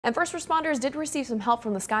And first responders did receive some help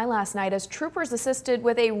from the sky last night as troopers assisted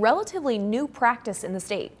with a relatively new practice in the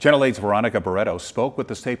state. Channel 8's Veronica Barreto spoke with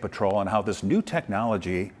the State Patrol on how this new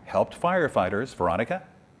technology helped firefighters. Veronica?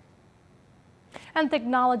 And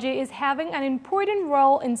technology is having an important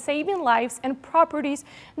role in saving lives and properties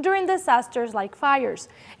during disasters like fires.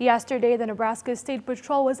 Yesterday, the Nebraska State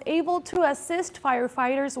Patrol was able to assist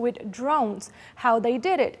firefighters with drones. How they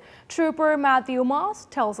did it? Trooper Matthew Moss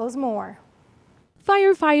tells us more.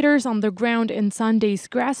 Firefighters on the ground in Sunday's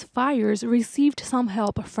grass fires received some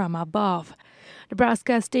help from above.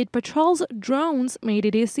 Nebraska State Patrol's drones made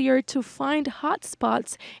it easier to find hot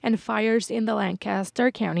spots and fires in the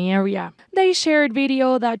Lancaster County area. They shared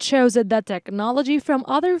video that shows the technology from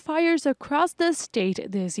other fires across the state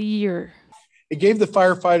this year. It gave the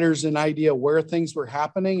firefighters an idea where things were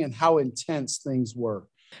happening and how intense things were.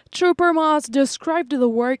 Trooper Moss described the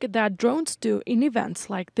work that drones do in events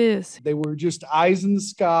like this. They were just eyes in the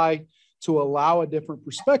sky to allow a different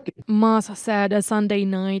perspective. Moss said Sunday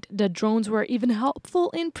night the drones were even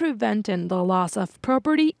helpful in preventing the loss of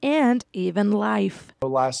property and even life.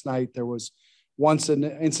 Last night there was once an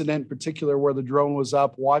incident in particular where the drone was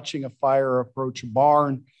up watching a fire approach a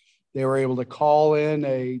barn. They were able to call in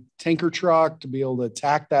a tanker truck to be able to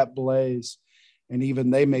attack that blaze. And even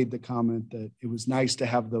they made the comment that it was nice to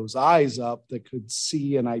have those eyes up that could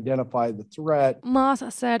see and identify the threat. Moss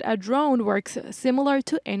said a drone works similar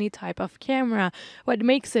to any type of camera. What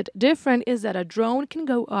makes it different is that a drone can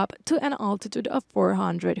go up to an altitude of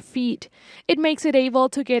 400 feet. It makes it able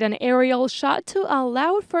to get an aerial shot to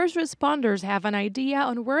allow first responders have an idea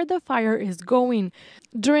on where the fire is going.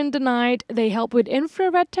 During the night, they help with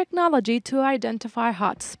infrared technology to identify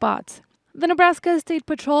hot spots. The Nebraska State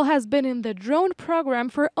Patrol has been in the drone program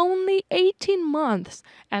for only 18 months,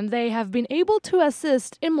 and they have been able to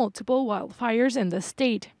assist in multiple wildfires in the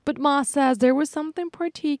state. But Moss says there was something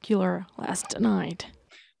particular last night.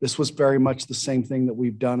 This was very much the same thing that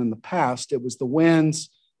we've done in the past. It was the winds,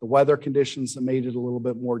 the weather conditions that made it a little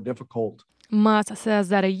bit more difficult. Moss says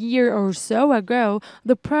that a year or so ago,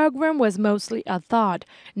 the program was mostly a thought.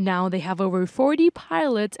 Now they have over 40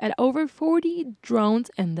 pilots and over 40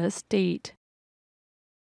 drones in the state.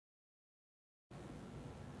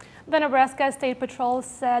 The Nebraska State Patrol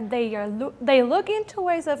said they look into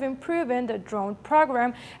ways of improving the drone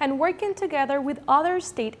program and working together with other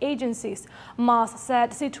state agencies. Moss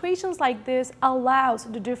said situations like this allows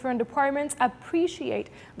the different departments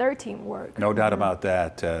appreciate their teamwork. No doubt about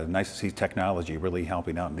that. Nice to see technology really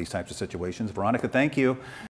helping out in these types of situations. Veronica, thank you.